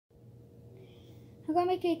I'm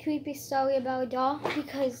gonna make a creepy story about a doll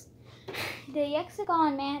because the ex are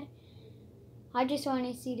gone mad. I just want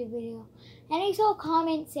to see the video. And I saw a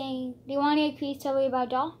comment saying, do you want a creepy story about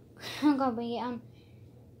a doll? I'm gonna bring it.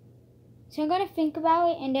 So I'm gonna think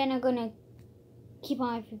about it and then I'm gonna keep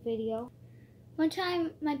on with the video. One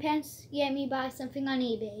time my parents let me buy something on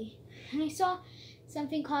eBay. And I saw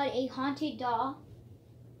something called a haunted doll.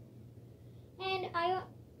 And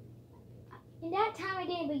in that time I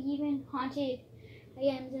didn't believe in haunted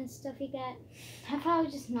items and stuff like that. I thought it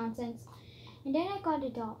was just nonsense. And then I got a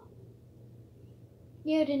doll.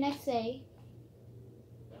 The next day,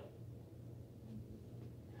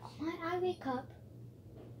 when I wake up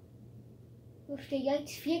with the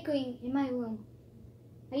lights flickering in my room,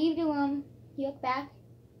 I leave the room, look back,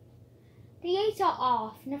 the lights are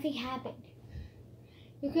off, nothing happened.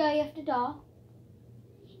 Look where I left the doll,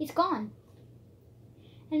 it's gone.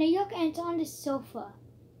 And I look and it's on the sofa,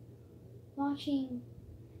 watching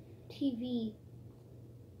TV.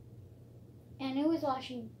 And I was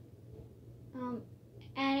watching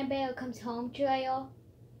Annabelle Comes Home trailer.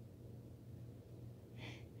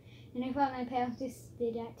 And I thought my parents just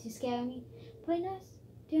did that to scare me. But no,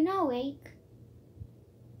 they're not awake.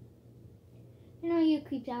 And I get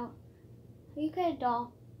creeped out. I look at a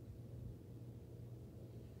doll.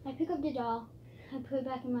 I pick up the doll. I put it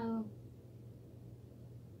back in my room.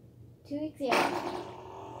 2 weeks later,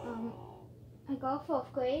 I go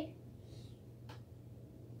 4th grade.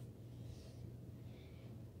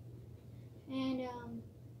 And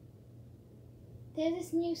there's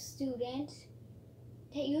this new student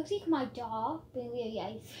that looks like my doll in real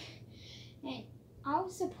life. And I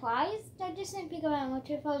was surprised. I just didn't think about it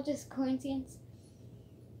much. I thought it was just coincidence.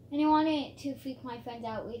 And I wanted to freak my friends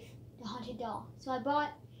out with the haunted doll. So I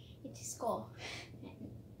brought it to school. And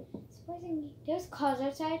surprisingly, there's cars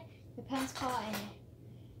outside, the parents' car and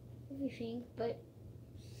everything. But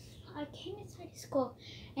I came inside the school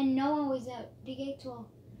and no one was out. The gates were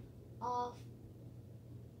off.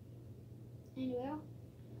 And well,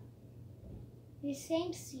 the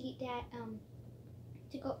same seat that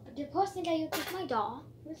the person that looked like my doll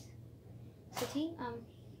was sitting,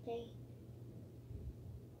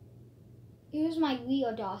 it was my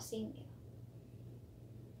real doll sitting there.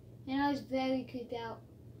 And I was very creeped out.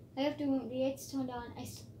 I left the room, the lights turned on,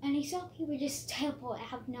 and I saw people just teleport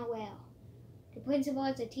out of nowhere. The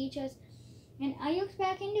principals, the teachers, and I looked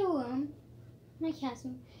back in the room, my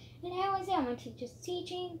classroom, and I was there, my teacher's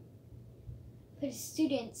teaching, but the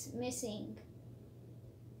student's missing.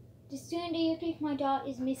 The student that looked like my doll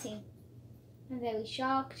is missing. I'm very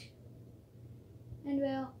shocked. And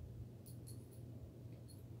well,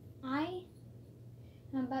 I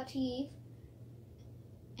am about to leave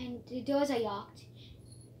and the doors are locked.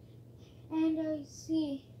 And I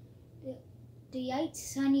see the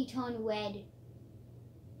lights suddenly turn red.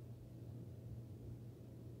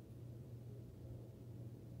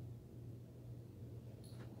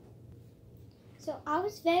 So I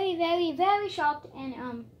was very, very, very shocked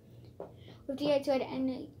and with the lights red,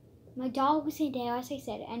 and my doll wasn't there, as I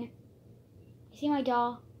said, and I see my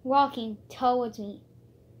doll walking towards me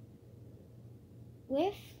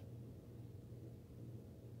with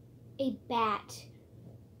a bat.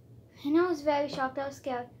 And I was very shocked, I was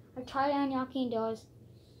scared. I tried unlocking doors,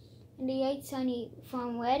 and the lights suddenly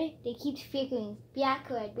from red, they keep flickering, black,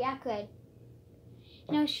 red, black, red.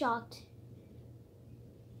 And I was shocked.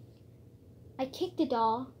 I kicked the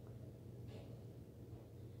doll,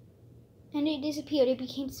 and it disappeared. It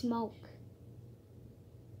became smoke.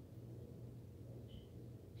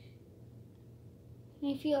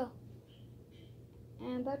 And I feel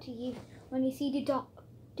I'm about to leave when I see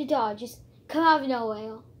the doll just come out of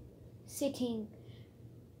nowhere, sitting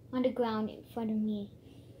on the ground in front of me.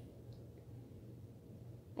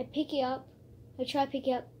 I pick it up. I try to pick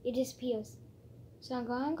it up. It disappears. So I'm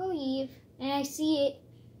gonna go leave, and I see it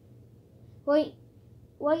right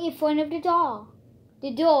in front of the doll.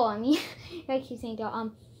 The door, I mean. I keep saying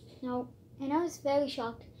door. No. And I was very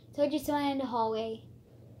shocked. So I just went in the hallway.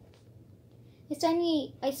 And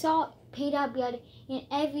suddenly, I saw paint out blood in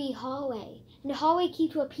every hallway. And the hallway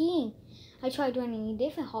keeps repeating. I tried running in a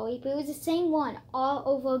different hallway, but it was the same one all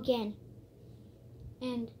over again.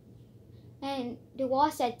 And the wall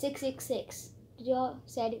said 666. The door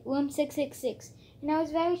said room 666. And I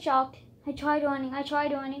was very shocked. I tried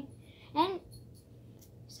running. And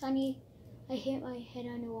suddenly, I hit my head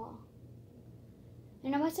on the wall.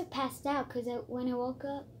 And I must have passed out because when I woke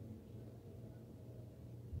up,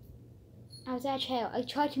 I was at a chair. I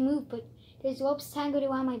tried to move, but there's ropes tangled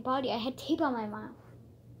around my body. I had tape on my mouth.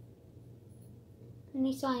 And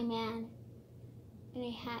I saw a man in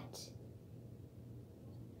a hat,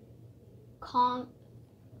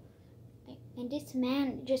 And this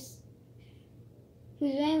man just, he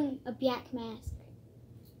was wearing a black mask.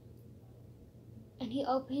 And he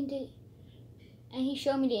opened it, and he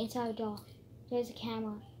showed me the inside of the doll. There's a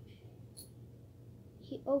camera.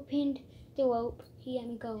 He opened the rope, he let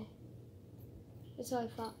me go. That's all I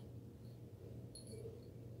thought.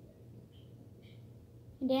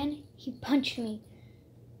 And then he punched me.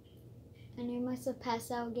 And I must have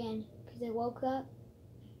passed out again, because I woke up.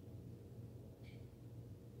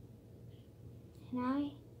 And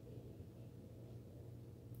I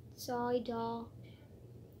saw a doll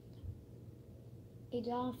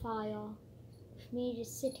file with me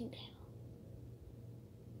just sitting there.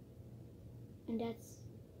 And that's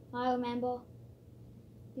what I remember.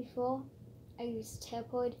 Before, I used to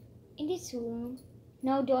teleport in this room,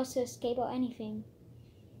 no doors to escape or anything.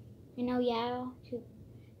 And no Yarrow to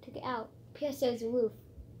get out. Plus there's a roof.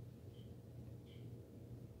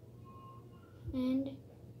 And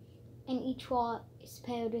each wall is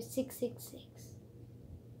paired with 666.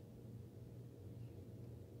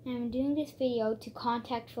 And I'm doing this video to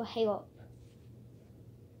contact for help.